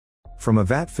From a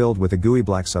vat filled with a gooey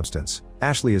black substance,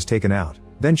 Ashley is taken out,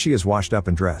 then she is washed up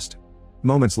and dressed.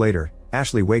 Moments later,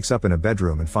 Ashley wakes up in a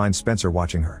bedroom and finds Spencer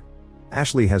watching her.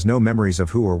 Ashley has no memories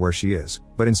of who or where she is,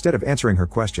 but instead of answering her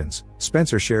questions,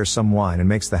 Spencer shares some wine and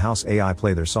makes the house AI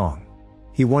play their song.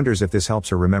 He wonders if this helps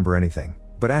her remember anything,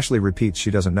 but Ashley repeats she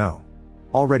doesn't know.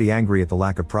 Already angry at the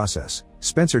lack of process,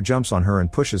 Spencer jumps on her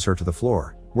and pushes her to the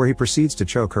floor, where he proceeds to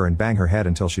choke her and bang her head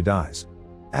until she dies.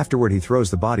 Afterward he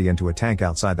throws the body into a tank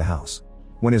outside the house.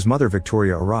 When his mother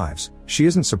Victoria arrives, she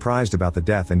isn't surprised about the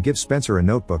death and gives Spencer a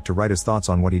notebook to write his thoughts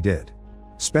on what he did.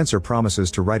 Spencer promises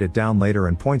to write it down later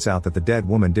and points out that the dead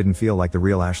woman didn't feel like the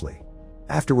real Ashley.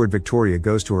 Afterward Victoria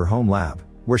goes to her home lab,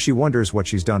 where she wonders what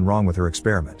she's done wrong with her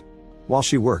experiment. While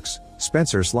she works,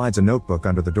 Spencer slides a notebook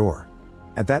under the door.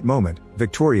 At that moment,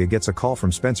 Victoria gets a call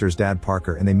from Spencer's dad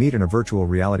Parker and they meet in a virtual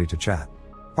reality to chat.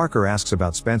 Parker asks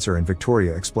about Spencer and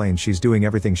Victoria explains she's doing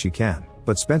everything she can,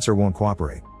 but Spencer won't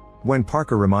cooperate. When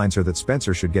Parker reminds her that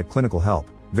Spencer should get clinical help,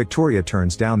 Victoria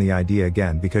turns down the idea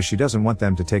again because she doesn't want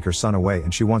them to take her son away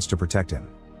and she wants to protect him.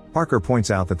 Parker points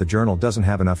out that the journal doesn't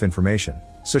have enough information,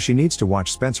 so she needs to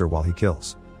watch Spencer while he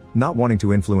kills. Not wanting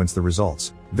to influence the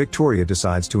results, Victoria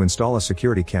decides to install a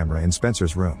security camera in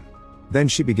Spencer's room. Then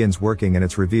she begins working and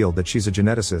it's revealed that she's a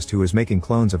geneticist who is making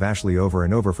clones of Ashley over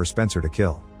and over for Spencer to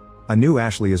kill. A new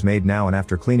Ashley is made now and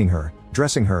after cleaning her,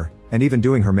 dressing her, and even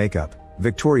doing her makeup,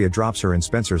 Victoria drops her in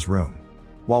Spencer's room.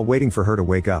 While waiting for her to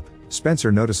wake up,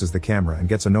 Spencer notices the camera and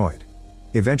gets annoyed.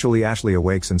 Eventually Ashley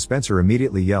awakes and Spencer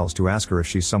immediately yells to ask her if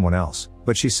she's someone else,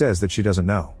 but she says that she doesn't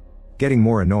know. Getting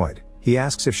more annoyed, he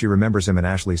asks if she remembers him and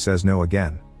Ashley says no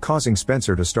again, causing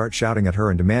Spencer to start shouting at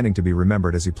her and demanding to be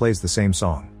remembered as he plays the same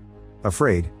song.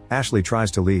 Afraid, Ashley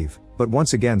tries to leave, but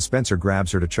once again Spencer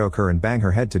grabs her to choke her and bang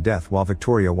her head to death while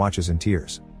Victoria watches in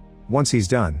tears. Once he's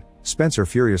done, Spencer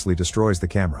furiously destroys the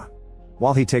camera.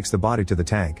 While he takes the body to the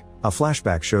tank, a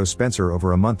flashback shows Spencer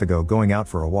over a month ago going out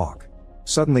for a walk.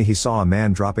 Suddenly he saw a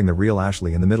man dropping the real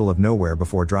Ashley in the middle of nowhere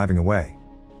before driving away.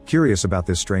 Curious about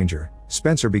this stranger,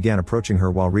 Spencer began approaching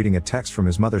her while reading a text from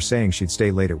his mother saying she'd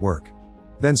stay late at work.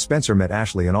 Then Spencer met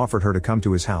Ashley and offered her to come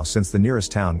to his house since the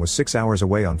nearest town was 6 hours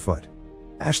away on foot.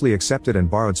 Ashley accepted and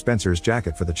borrowed Spencer's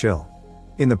jacket for the chill.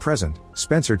 In the present,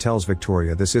 Spencer tells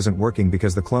Victoria this isn't working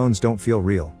because the clones don't feel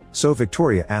real, so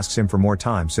Victoria asks him for more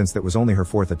time since that was only her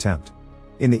 4th attempt.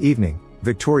 In the evening,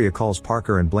 Victoria calls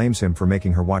Parker and blames him for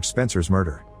making her watch Spencer's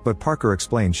murder, but Parker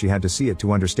explains she had to see it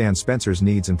to understand Spencer's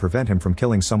needs and prevent him from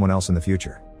killing someone else in the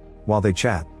future. While they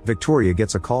chat, Victoria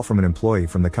gets a call from an employee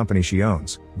from the company she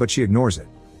owns, but she ignores it.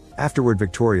 Afterward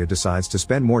Victoria decides to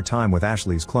spend more time with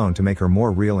Ashley's clone to make her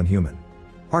more real and human.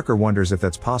 Parker wonders if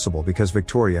that's possible because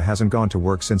Victoria hasn't gone to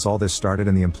work since all this started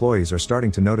and the employees are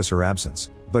starting to notice her absence,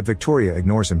 but Victoria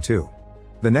ignores him too.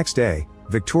 The next day,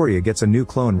 Victoria gets a new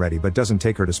clone ready but doesn't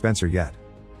take her to Spencer yet.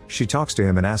 She talks to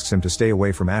him and asks him to stay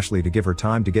away from Ashley to give her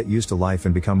time to get used to life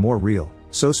and become more real,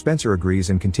 so Spencer agrees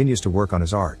and continues to work on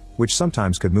his art, which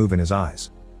sometimes could move in his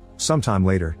eyes. Sometime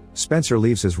later, Spencer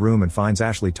leaves his room and finds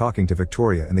Ashley talking to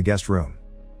Victoria in the guest room.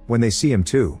 When they see him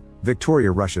too,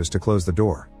 Victoria rushes to close the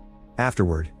door.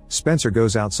 Afterward, Spencer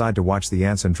goes outside to watch the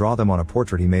ants and draw them on a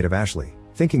portrait he made of Ashley,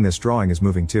 thinking this drawing is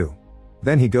moving too.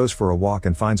 Then he goes for a walk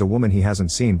and finds a woman he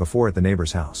hasn't seen before at the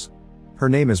neighbor's house. Her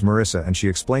name is Marissa and she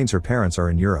explains her parents are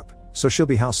in Europe, so she'll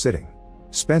be house sitting.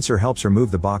 Spencer helps her move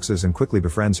the boxes and quickly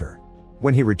befriends her.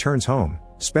 When he returns home,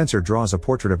 Spencer draws a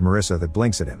portrait of Marissa that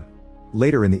blinks at him.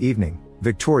 Later in the evening,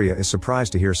 Victoria is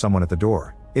surprised to hear someone at the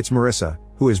door. It's Marissa,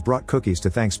 who has brought cookies to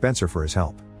thank Spencer for his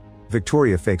help.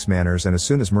 Victoria fakes manners and as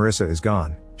soon as Marissa is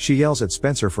gone, she yells at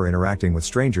Spencer for interacting with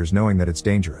strangers knowing that it's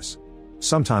dangerous.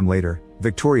 Sometime later,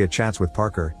 Victoria chats with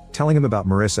Parker, telling him about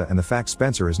Marissa and the fact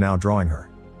Spencer is now drawing her.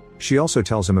 She also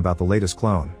tells him about the latest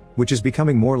clone, which is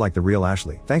becoming more like the real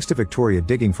Ashley, thanks to Victoria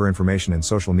digging for information in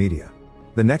social media.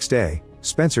 The next day,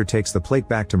 Spencer takes the plate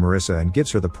back to Marissa and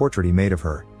gives her the portrait he made of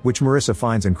her, which Marissa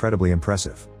finds incredibly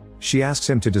impressive. She asks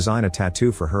him to design a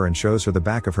tattoo for her and shows her the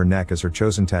back of her neck as her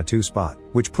chosen tattoo spot,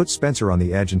 which puts Spencer on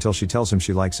the edge until she tells him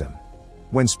she likes him.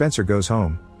 When Spencer goes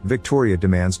home, Victoria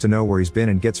demands to know where he's been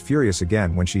and gets furious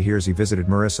again when she hears he visited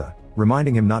Marissa,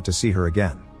 reminding him not to see her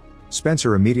again.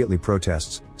 Spencer immediately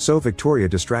protests, so Victoria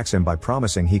distracts him by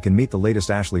promising he can meet the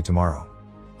latest Ashley tomorrow.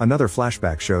 Another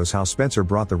flashback shows how Spencer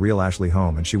brought the real Ashley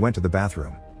home and she went to the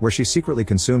bathroom, where she secretly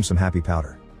consumed some happy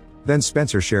powder. Then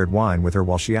Spencer shared wine with her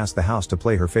while she asked the house to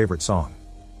play her favorite song.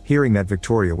 Hearing that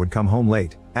Victoria would come home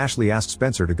late, Ashley asked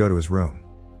Spencer to go to his room.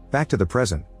 Back to the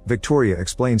present, Victoria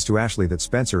explains to Ashley that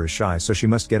Spencer is shy so she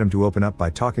must get him to open up by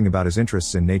talking about his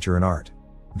interests in nature and art.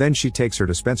 Then she takes her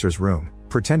to Spencer's room,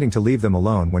 pretending to leave them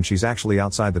alone when she's actually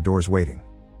outside the doors waiting.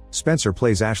 Spencer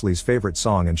plays Ashley's favorite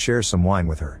song and shares some wine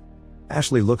with her.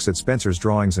 Ashley looks at Spencer's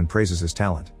drawings and praises his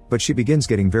talent, but she begins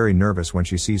getting very nervous when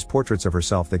she sees portraits of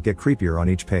herself that get creepier on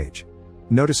each page.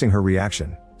 Noticing her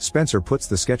reaction, Spencer puts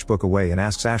the sketchbook away and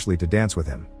asks Ashley to dance with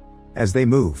him. As they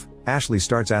move, Ashley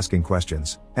starts asking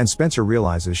questions, and Spencer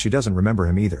realizes she doesn't remember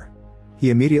him either.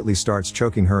 He immediately starts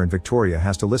choking her and Victoria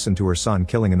has to listen to her son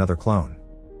killing another clone.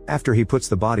 After he puts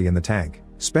the body in the tank,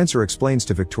 Spencer explains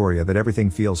to Victoria that everything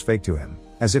feels fake to him,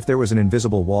 as if there was an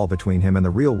invisible wall between him and the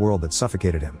real world that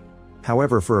suffocated him.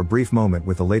 However, for a brief moment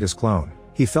with the latest clone,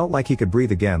 he felt like he could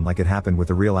breathe again like it happened with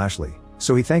the real Ashley,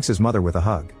 so he thanks his mother with a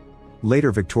hug.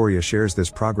 Later, Victoria shares this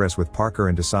progress with Parker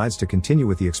and decides to continue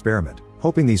with the experiment,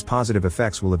 hoping these positive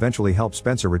effects will eventually help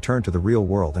Spencer return to the real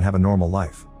world and have a normal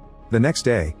life. The next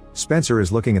day, Spencer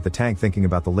is looking at the tank thinking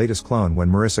about the latest clone when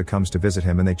Marissa comes to visit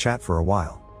him and they chat for a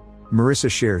while.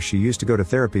 Marissa shares she used to go to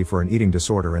therapy for an eating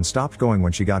disorder and stopped going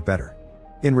when she got better.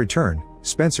 In return,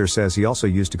 Spencer says he also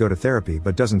used to go to therapy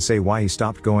but doesn't say why he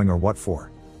stopped going or what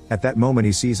for. At that moment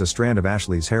he sees a strand of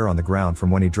Ashley's hair on the ground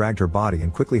from when he dragged her body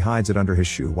and quickly hides it under his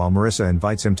shoe while Marissa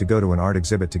invites him to go to an art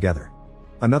exhibit together.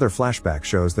 Another flashback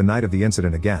shows the night of the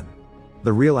incident again.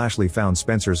 The real Ashley found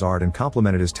Spencer's art and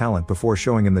complimented his talent before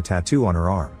showing him the tattoo on her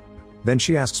arm. Then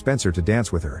she asked Spencer to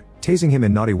dance with her, tasing him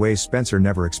in naughty ways Spencer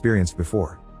never experienced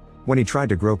before. When he tried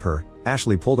to grope her,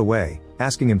 Ashley pulled away,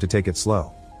 asking him to take it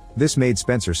slow. This made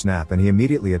Spencer snap and he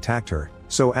immediately attacked her,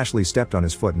 so Ashley stepped on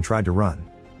his foot and tried to run.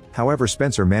 However,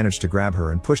 Spencer managed to grab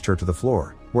her and pushed her to the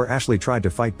floor, where Ashley tried to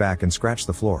fight back and scratch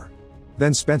the floor.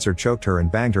 Then Spencer choked her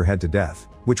and banged her head to death,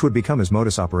 which would become his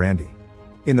modus operandi.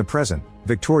 In the present,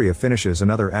 Victoria finishes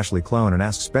another Ashley clone and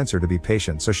asks Spencer to be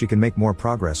patient so she can make more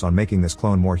progress on making this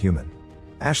clone more human.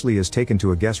 Ashley is taken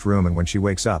to a guest room and when she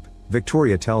wakes up,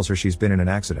 Victoria tells her she's been in an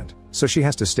accident, so she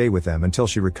has to stay with them until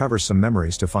she recovers some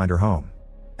memories to find her home.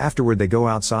 Afterward they go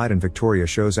outside and Victoria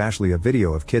shows Ashley a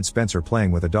video of kid Spencer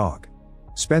playing with a dog.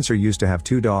 Spencer used to have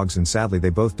 2 dogs and sadly they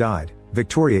both died.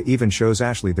 Victoria even shows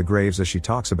Ashley the graves as she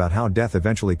talks about how death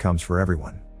eventually comes for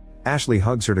everyone. Ashley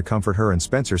hugs her to comfort her and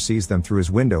Spencer sees them through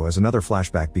his window as another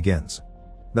flashback begins.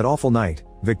 That awful night,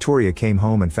 Victoria came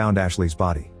home and found Ashley's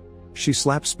body. She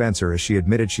slapped Spencer as she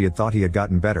admitted she had thought he had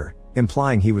gotten better,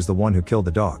 implying he was the one who killed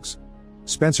the dogs.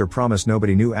 Spencer promised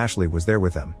nobody knew Ashley was there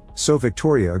with them, so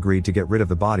Victoria agreed to get rid of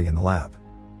the body in the lab.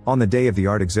 On the day of the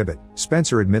art exhibit,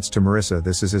 Spencer admits to Marissa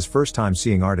this is his first time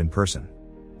seeing art in person.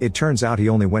 It turns out he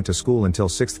only went to school until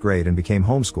 6th grade and became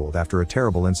homeschooled after a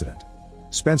terrible incident.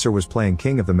 Spencer was playing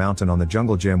King of the Mountain on the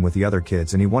jungle gym with the other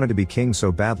kids and he wanted to be king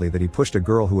so badly that he pushed a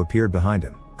girl who appeared behind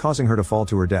him, causing her to fall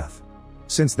to her death.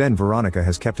 Since then Veronica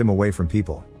has kept him away from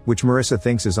people, which Marissa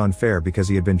thinks is unfair because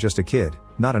he had been just a kid,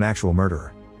 not an actual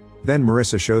murderer. Then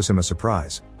Marissa shows him a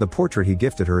surprise. The portrait he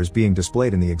gifted her is being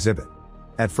displayed in the exhibit.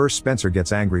 At first Spencer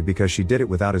gets angry because she did it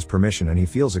without his permission and he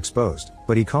feels exposed,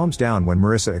 but he calms down when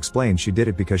Marissa explains she did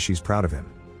it because she's proud of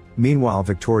him. Meanwhile,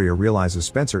 Victoria realizes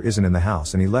Spencer isn't in the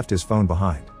house and he left his phone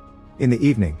behind. In the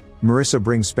evening, Marissa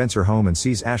brings Spencer home and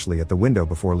sees Ashley at the window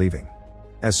before leaving.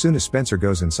 As soon as Spencer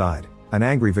goes inside, an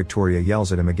angry Victoria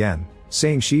yells at him again,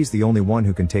 saying she's the only one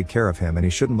who can take care of him and he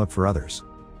shouldn't look for others.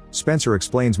 Spencer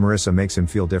explains Marissa makes him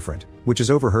feel different, which is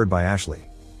overheard by Ashley.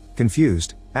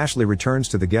 Confused, Ashley returns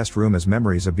to the guest room as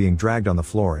memories of being dragged on the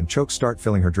floor and choked start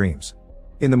filling her dreams.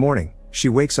 In the morning, she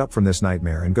wakes up from this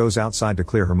nightmare and goes outside to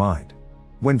clear her mind.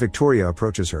 When Victoria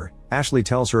approaches her, Ashley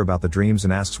tells her about the dreams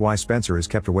and asks why Spencer is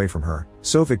kept away from her,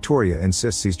 so Victoria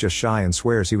insists he's just shy and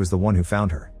swears he was the one who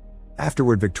found her.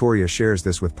 Afterward, Victoria shares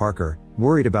this with Parker,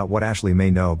 worried about what Ashley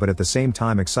may know but at the same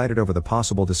time excited over the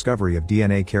possible discovery of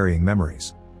DNA carrying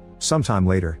memories. Sometime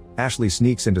later, Ashley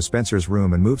sneaks into Spencer's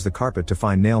room and moves the carpet to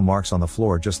find nail marks on the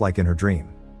floor just like in her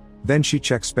dream. Then she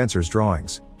checks Spencer's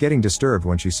drawings, getting disturbed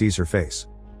when she sees her face.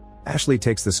 Ashley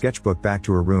takes the sketchbook back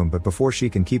to her room but before she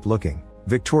can keep looking,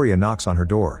 Victoria knocks on her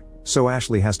door, so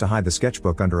Ashley has to hide the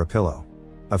sketchbook under a pillow.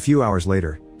 A few hours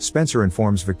later, Spencer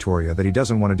informs Victoria that he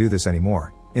doesn't want to do this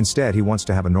anymore, instead he wants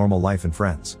to have a normal life and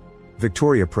friends.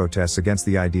 Victoria protests against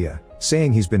the idea,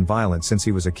 saying he's been violent since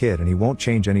he was a kid and he won't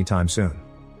change anytime soon.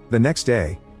 The next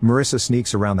day, Marissa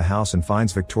sneaks around the house and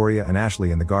finds Victoria and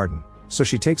Ashley in the garden, so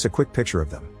she takes a quick picture of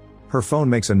them. Her phone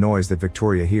makes a noise that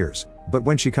Victoria hears, but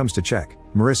when she comes to check,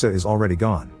 Marissa is already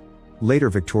gone. Later,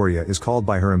 Victoria is called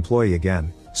by her employee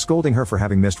again, scolding her for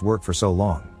having missed work for so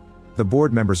long. The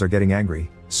board members are getting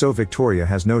angry, so Victoria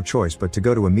has no choice but to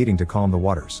go to a meeting to calm the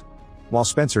waters. While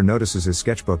Spencer notices his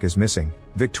sketchbook is missing,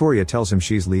 Victoria tells him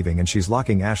she's leaving and she's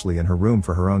locking Ashley in her room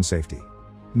for her own safety.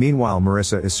 Meanwhile,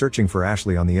 Marissa is searching for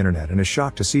Ashley on the internet and is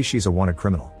shocked to see she's a wanted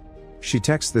criminal. She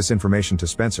texts this information to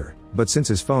Spencer, but since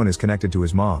his phone is connected to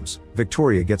his mom's,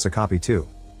 Victoria gets a copy too.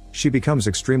 She becomes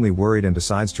extremely worried and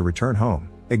decides to return home,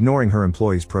 ignoring her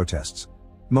employees' protests.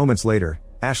 Moments later,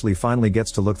 Ashley finally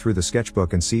gets to look through the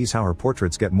sketchbook and sees how her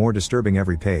portraits get more disturbing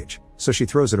every page, so she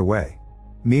throws it away.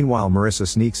 Meanwhile, Marissa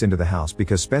sneaks into the house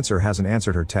because Spencer hasn't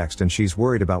answered her text and she's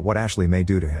worried about what Ashley may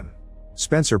do to him.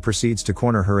 Spencer proceeds to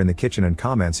corner her in the kitchen and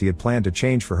comments he had planned to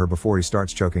change for her before he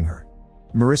starts choking her.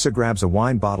 Marissa grabs a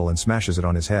wine bottle and smashes it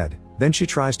on his head, then she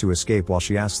tries to escape while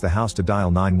she asks the house to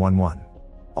dial 911.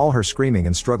 All her screaming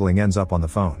and struggling ends up on the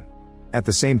phone. At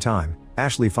the same time,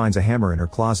 Ashley finds a hammer in her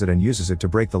closet and uses it to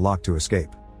break the lock to escape.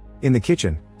 In the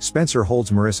kitchen, Spencer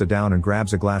holds Marissa down and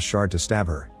grabs a glass shard to stab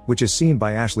her, which is seen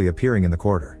by Ashley appearing in the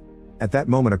corridor. At that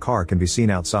moment a car can be seen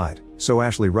outside, so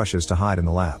Ashley rushes to hide in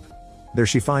the lab. There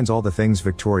she finds all the things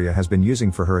Victoria has been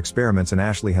using for her experiments, and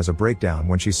Ashley has a breakdown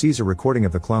when she sees a recording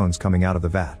of the clones coming out of the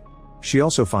vat. She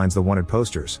also finds the wanted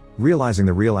posters, realizing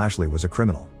the real Ashley was a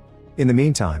criminal. In the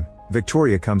meantime,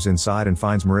 Victoria comes inside and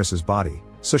finds Marissa's body,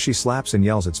 so she slaps and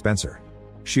yells at Spencer.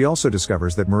 She also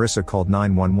discovers that Marissa called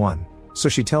 911, so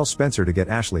she tells Spencer to get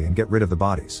Ashley and get rid of the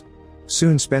bodies.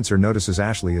 Soon Spencer notices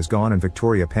Ashley is gone and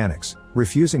Victoria panics,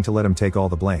 refusing to let him take all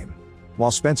the blame.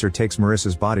 While Spencer takes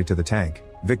Marissa's body to the tank,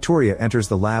 Victoria enters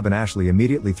the lab and Ashley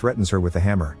immediately threatens her with a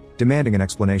hammer, demanding an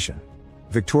explanation.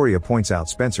 Victoria points out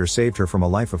Spencer saved her from a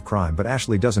life of crime, but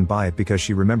Ashley doesn't buy it because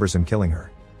she remembers him killing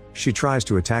her. She tries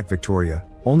to attack Victoria,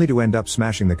 only to end up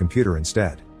smashing the computer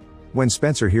instead. When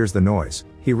Spencer hears the noise,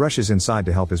 he rushes inside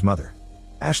to help his mother.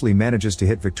 Ashley manages to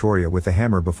hit Victoria with the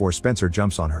hammer before Spencer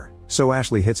jumps on her, so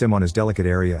Ashley hits him on his delicate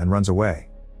area and runs away.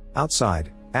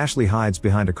 Outside, Ashley hides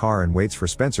behind a car and waits for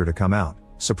Spencer to come out,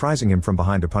 surprising him from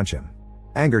behind to punch him.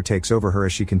 Anger takes over her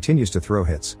as she continues to throw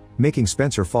hits, making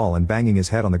Spencer fall and banging his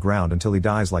head on the ground until he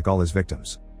dies like all his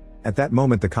victims. At that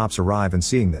moment the cops arrive, and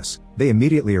seeing this, they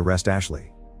immediately arrest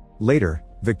Ashley. Later,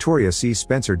 Victoria sees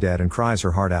Spencer dead and cries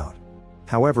her heart out.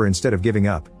 However, instead of giving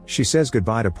up, she says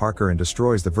goodbye to Parker and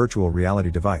destroys the virtual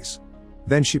reality device.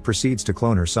 Then she proceeds to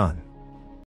clone her son.